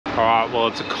Alright, well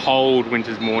it's a cold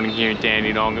winter's morning here in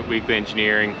Dandenong at Wigley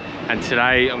Engineering, and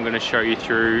today I'm going to show you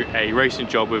through a recent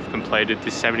job we've completed,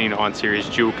 this 79 series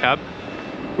dual cab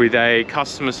with a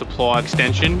customer supply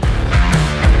extension.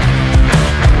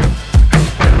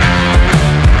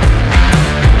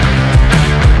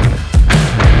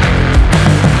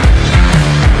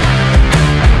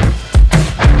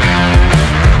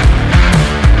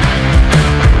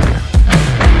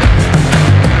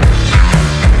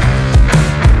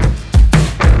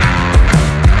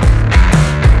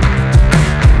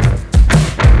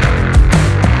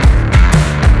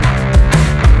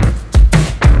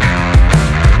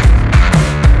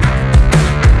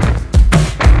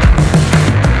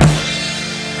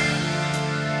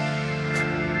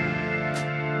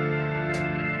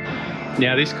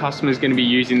 Now this customer is going to be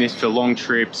using this for long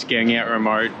trips, getting out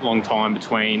remote, long time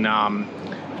between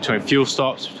fuel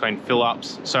stops, between fill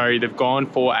ups. So they've gone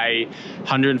for a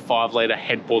 105 litre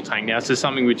headboard tank. Now this is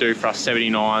something we do for our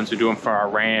 79s, we're doing for our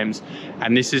Rams,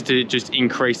 and this is to just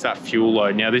increase that fuel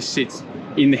load. Now this sits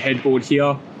in the headboard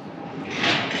here,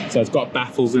 so it's got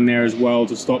baffles in there as well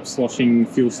to stop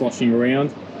fuel sloshing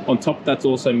around. On top of that's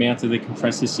also mounted the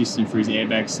compressor system for his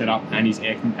airbag setup and his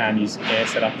air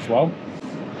setup as well.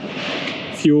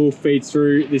 Fuel feeds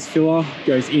through this filler,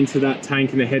 goes into that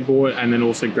tank in the headboard, and then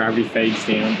also gravity feeds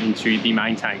down into the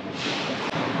main tank.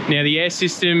 Now the air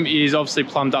system is obviously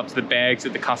plumbed up to the bags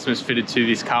that the customer's fitted to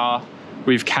this car.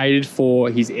 We've catered for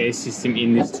his air system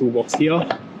in this toolbox here.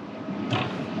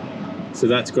 So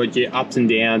that's got your ups and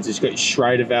downs, it's got your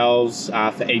Schrader valves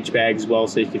for each bag as well,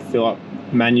 so you can fill up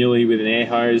manually with an air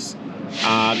hose.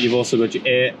 You've also got your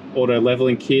air auto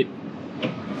leveling kit,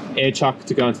 air chuck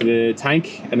to go into the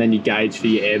tank, and then your gauge for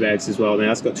your airbags as well. Now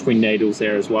that's got twin needles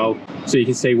there as well, so you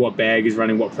can see what bag is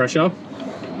running what pressure.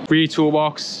 Rear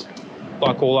toolbox,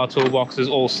 like all our toolboxes,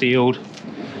 all sealed.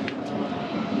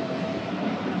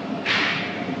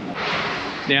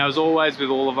 Now as always with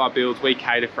all of our builds, we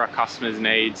cater for our customers'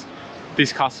 needs.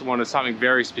 This customer wanted something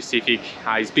very specific.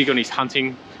 He's big on his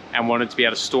hunting and wanted to be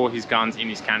able to store his guns in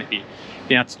his canopy.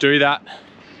 Now to do that,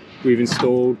 we've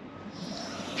installed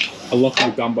a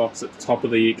lockable gun box at the top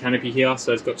of the canopy here,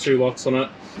 so it's got two locks on it.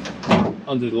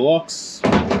 Under the locks,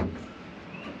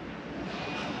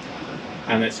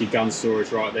 and that's your gun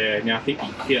storage right there. Now I think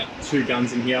you can fit two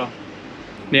guns in here.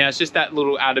 Now it's just that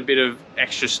little added bit of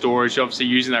extra storage, obviously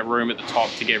using that room at the top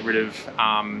to get rid of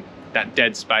that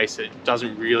dead space that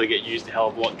doesn't really get used a hell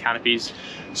of a lot in canopies.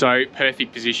 So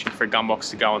perfect position for a gun box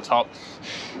to go on top.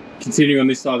 Continuing on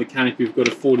this side of the canopy, we've got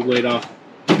a 40 litre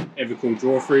Evakool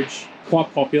drawer fridge.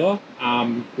 Quite popular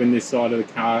when this side of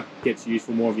the car gets used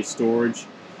for more of your storage.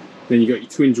 Then you've got your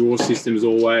twin drawer system as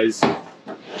always.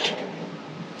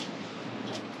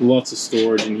 Lots of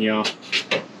storage in here.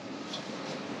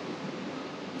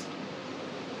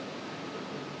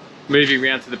 Moving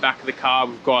around to the back of the car,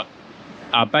 we've got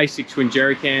a basic twin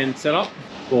jerry can setup.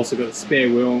 We've also got a spare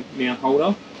wheel mount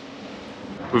holder.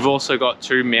 We've also got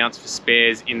two mounts for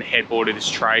spares in the headboard of this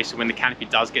tray, so when the canopy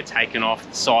does get taken off,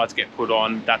 the sides get put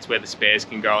on, that's where the spares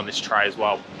can go on this tray as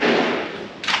well.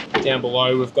 Down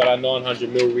below we've got our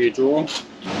 900mm rear drawer.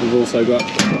 We've also got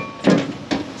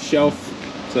a shelf,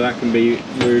 so that can be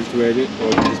moved where it is, or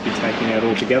it can just be taken out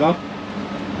altogether.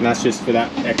 And that's just for that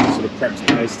extra sort of prep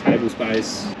space, table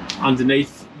space.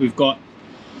 Underneath we've got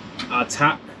our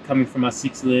tap coming from our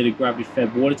 6 litre gravity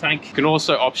fed water tank. You can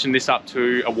also option this up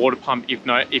to a water pump if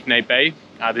need be.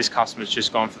 This customer's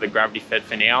just gone for the gravity fed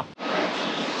for now.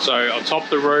 So on top of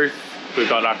the roof, we've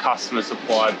got our customer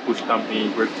supplied Bush Company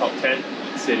rooftop tent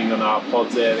sitting on our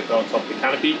pods there that go on top of the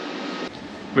canopy.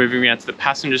 Moving around to the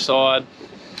passenger side.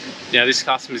 Now this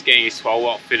customer's getting his 12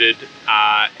 volt fitted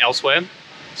elsewhere.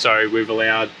 So we've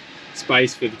allowed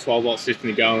space for the 12 volt system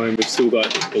to go in. We've still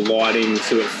got the lighting, we've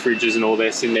still got fridges and all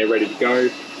there sitting there ready to go.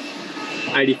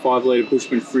 85 litre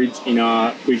Bushman fridge in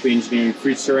our Wigley Engineering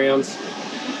fridge surrounds.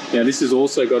 Now this has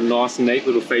also got a nice and neat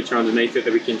little feature underneath it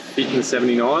that we can fit in the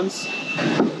 79s.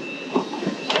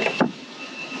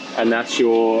 And that's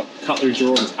your cutlery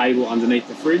drawer and table underneath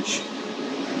the fridge.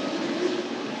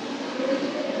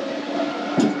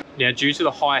 Now due to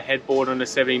the higher headboard on the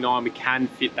 79, we can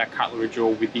fit that cutlery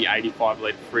drawer with the 85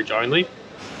 litre fridge only.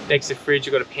 Next to the fridge,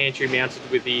 you've got a pantry mounted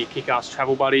with the kick-ass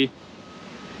travel buddy.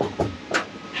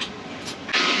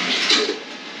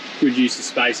 Good use of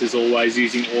space as always,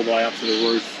 using all the way up to the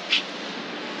roof.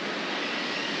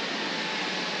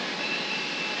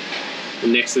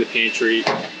 And next to the pantry,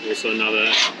 also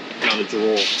another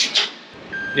drawer.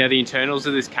 Now the internals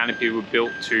of this canopy were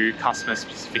built to customer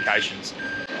specifications.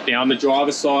 Now on the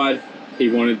driver's side, he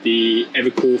wanted the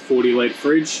Evakool 40 litre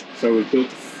fridge, so we've built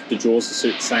the drawers to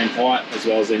suit the same height, as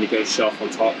well as then you've got a shelf on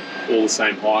top, all the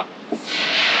same height.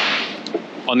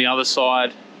 On the other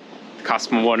side, the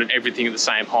customer wanted everything at the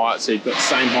same height, so you've got the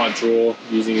same height drawer,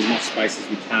 using as much space as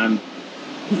we can.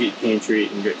 You get pantry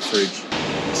and you get fridge.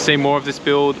 To see more of this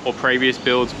build or previous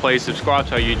builds, please subscribe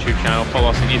to our YouTube channel, follow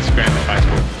us on Instagram and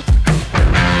Facebook.